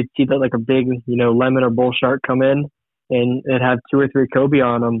 You'd see that like a big, lemon or bull shark come in, and it'd have 2 or 3 cobia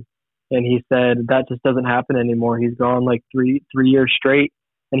on them. And he said that just doesn't happen anymore. He's gone like three years straight,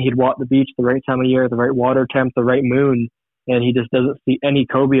 and he'd walk the beach the right time of year, the right water temp, the right moon, and he just doesn't see any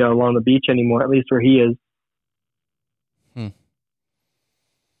cobia along the beach anymore, at least where he is.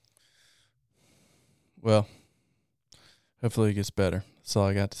 Well, hopefully it gets better. That's all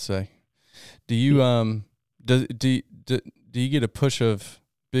I got to say. Do you do you get a push of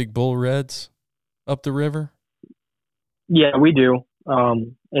big bull reds up the river? Yeah, we do.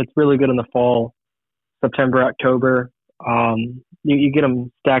 It's really good in the fall, September, October. You get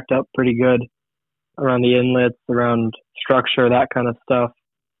them stacked up pretty good around the inlets, around structure, that kind of stuff.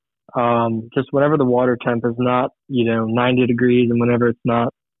 Just whenever the water temp is not 90 degrees, and whenever it's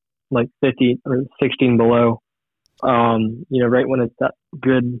not like 50 or 16 below, right when it's that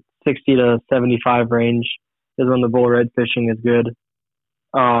good 60 to 75 range is when the bull red fishing is good.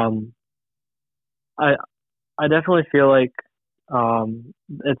 I definitely feel like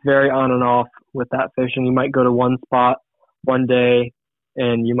it's very on and off with that fishing. You might go to one spot one day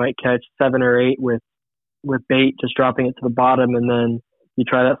and you might catch 7 or 8 with bait, just dropping it to the bottom, and then you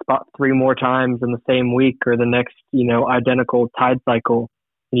try that spot 3 more times in the same week or the next identical tide cycle,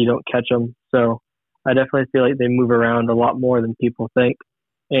 and you don't catch them. So I definitely feel like they move around a lot more than people think.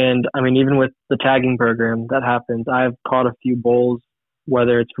 And even with the tagging program that happens, I've caught a few bulls,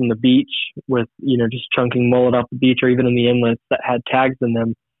 whether it's from the beach with just chunking mullet off the beach, or even in the inlets that had tags in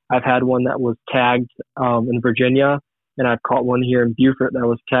them. I've had one that was tagged in Virginia, and I've caught one here in Beaufort that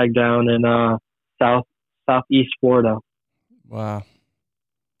was tagged down in southeast Florida. Wow.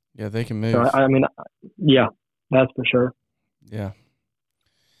 Yeah, they can move. So, yeah, that's for sure. Yeah.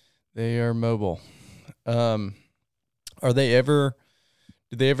 They are mobile. Do they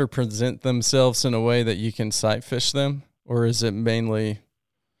ever present themselves in a way that you can sight fish them, or is it mainly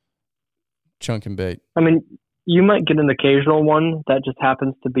chunk and bait? You might get an occasional one that just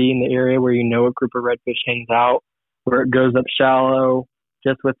happens to be in the area where a group of redfish hangs out, where it goes up shallow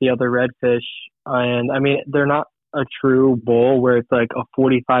just with the other redfish. And they're not a true bull where it's like a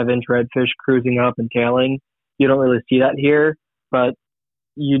 45-inch redfish cruising up and tailing. You don't really see that here, but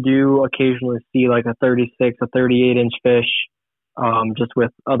you do occasionally see like a 36, a 38-inch fish, just with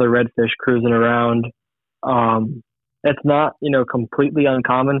other redfish cruising around. It's not, completely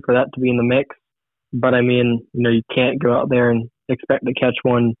uncommon for that to be in the mix, but I mean, you can't go out there and expect to catch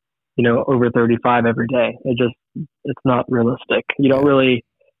one, over 35 every day. It's not realistic. You don't really,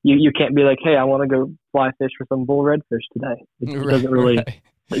 you can't be like, hey, I want to go fly fish for some bull redfish today. It doesn't really,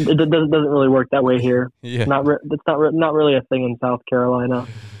 it doesn't really work that way here. Yeah. It's not really a thing in South Carolina.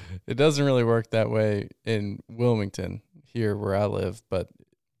 It doesn't really work that way in Wilmington here where I live, but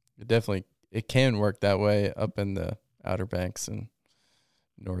it can work that way up in the Outer Banks and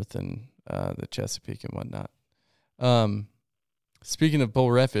north and the Chesapeake and whatnot. Speaking of bull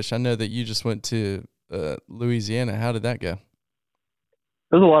redfish, I know that you just went to Louisiana. How did that go?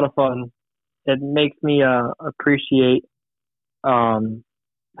 It was a lot of fun. It makes me appreciate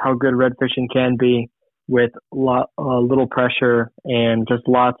how good red fishing can be with little pressure and just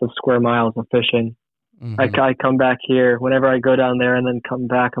lots of square miles of fishing. Mm-hmm. I come back here whenever I go down there and then come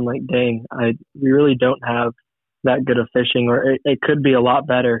back. I'm like, dang, we really don't have that good of fishing, or it could be a lot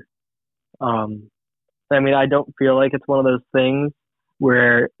better. I mean, I don't feel like it's one of those things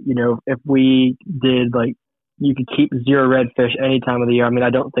where, if we did like, you could keep 0 redfish any time of the year. I mean,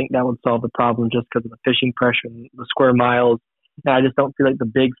 I don't think that would solve the problem just because of the fishing pressure and the square miles. And I just don't feel like the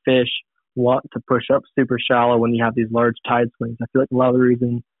big fish want to push up super shallow when you have these large tide swings. I feel like a lot of the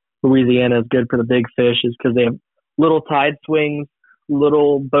reason Louisiana is good for the big fish is because they have little tide swings,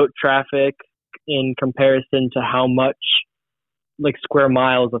 little boat traffic in comparison to how much like square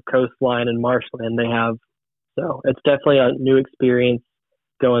miles of coastline and marshland they have. So it's definitely a new experience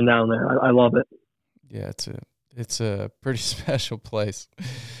going down there. I love it. Yeah, it's a pretty special place.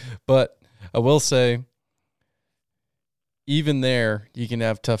 But I will say, even there, you can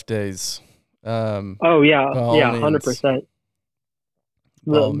have tough days. Oh yeah, 100%.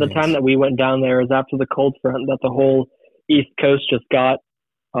 The time that we went down there was after the cold front that the whole East Coast just got.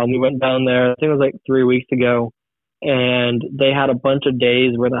 We went down there, I think it was like 3 weeks ago, and they had a bunch of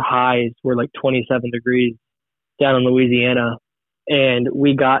days where the highs were like 27 degrees down in Louisiana. And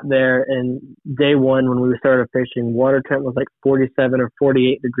we got there, and day one when we started fishing, water temp was like 47 or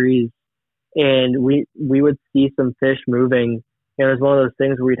 48 degrees. And we would see some fish moving. And it was one of those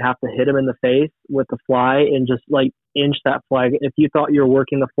things where we'd have to hit them in the face with the fly and just like inch that fly. If you thought you were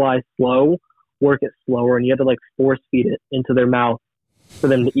working the fly slow, work it slower, and you had to like force feed it into their mouth for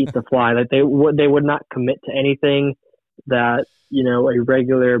them to eat the fly. Like they would not commit to anything that, a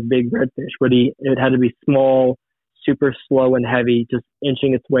regular big redfish would eat. It had to be small, super slow and heavy, just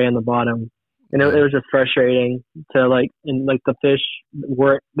inching its way on the bottom. And it was just frustrating to the fish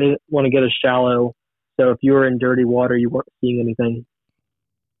they didn't want to get as shallow. So if you were in dirty water, you weren't seeing anything.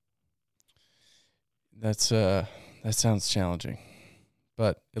 That sounds challenging,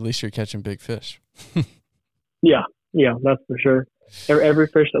 but at least you're catching big fish. Yeah, that's for sure. Every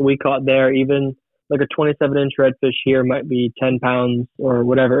fish that we caught there, even like a 27-inch redfish here might be 10 pounds or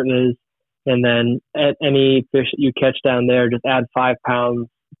whatever it is. And then at any fish that you catch down there, just add 5 to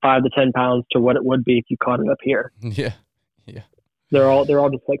 10 pounds to what it would be if you caught it up here. Yeah. They're all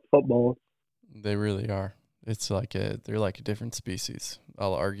just like footballs. They really are. It's like they're like a different species.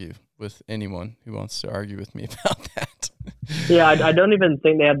 I'll argue with anyone who wants to argue with me about that. Yeah, I don't even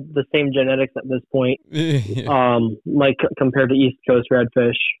think they have the same genetics at this point. Yeah. Like compared to East Coast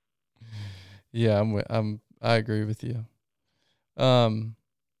redfish. Yeah, I agree with you. Man,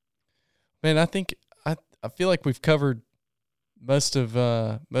 I think I feel like we've covered most of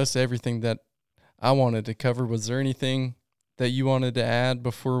everything that I wanted to cover. Was there anything that you wanted to add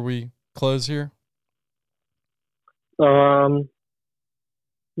before we close here? No,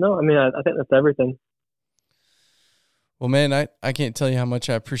 I mean, I think that's everything. Well, man, I can't tell you how much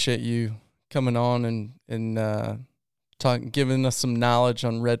I appreciate you coming on and giving us some knowledge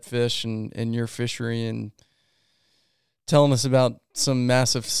on redfish and your fishery, and telling us about some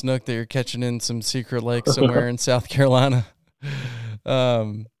massive snook that you're catching in some secret lake somewhere in South Carolina.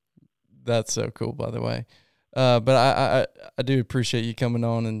 That's so cool, by the way. But I do appreciate you coming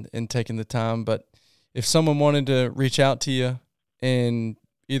on and taking the time. But if someone wanted to reach out to you and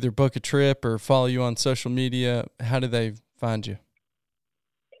either book a trip or follow you on social media, how do they find you?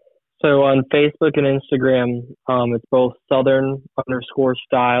 So on Facebook and Instagram, it's both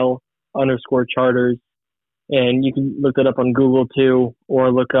Southern_style_charters. And you can look it up on Google too,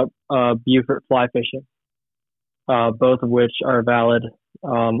 or look up Beaufort Fly Fishing, both of which are valid.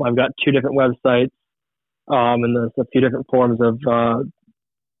 I've got 2 different websites, and there's a few different forms of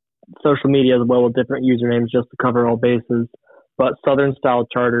social media as well with different usernames just to cover all bases. But Southern Style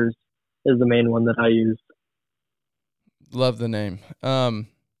Charters is the main one that I use. Love the name.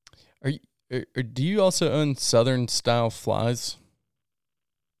 Do you also own Southern style flies?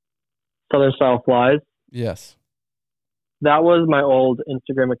 Southern style flies. Yes. That was my old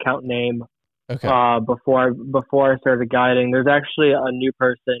Instagram account name. Okay. Before I started guiding. There's actually a new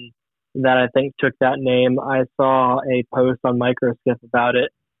person that I think took that name. I saw a post on Microskiff about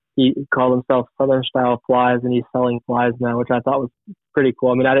it. He called himself Southern Style Flies, and he's selling flies now, which I thought was pretty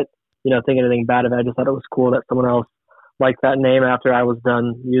cool. I mean, I didn't, think anything bad of it. I just thought it was cool that someone else liked that name after I was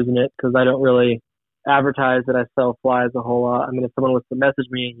done using it, because I don't really advertise that I sell flies a whole lot. I mean, if someone was to message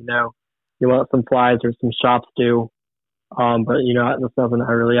me, you want some flies, or some shops do. But that's nothing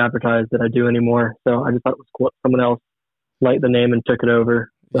I really advertise that I do anymore. So I just thought it was cool that someone else liked the name and took it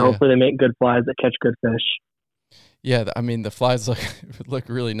over. So hopefully they make good flies that catch good fish. Yeah, I mean, the flies look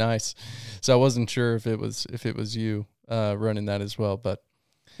really nice. So I wasn't sure if it was you running that as well, but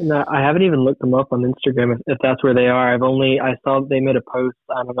no, I haven't even looked them up on Instagram if that's where they are. I saw they made a post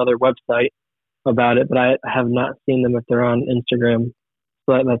on another website about it, but I have not seen them if they're on Instagram.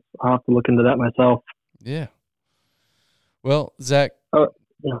 So I'll have to look into that myself. Yeah. Well, Zach, oh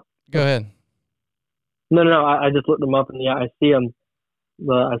yeah, go ahead. No, I just looked them up, and yeah, I see them.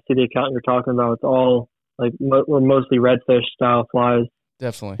 I see the account you're talking about. It's all like we're mostly redfish style flies.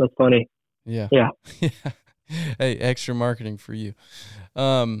 Definitely. That's funny. Yeah. Yeah. Hey, extra marketing for you.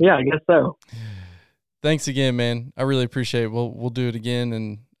 Yeah, I guess so. Thanks again, man. I really appreciate it. We'll do it again,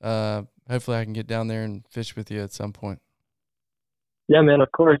 and hopefully I can get down there and fish with you at some point. Yeah, man.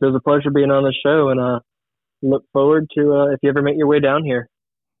 Of course, it was a pleasure being on the show, and look forward to if you ever make your way down here.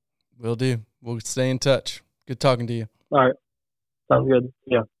 Will do. We'll stay in touch. Good talking to you. All right. Sounds good.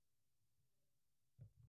 Yeah.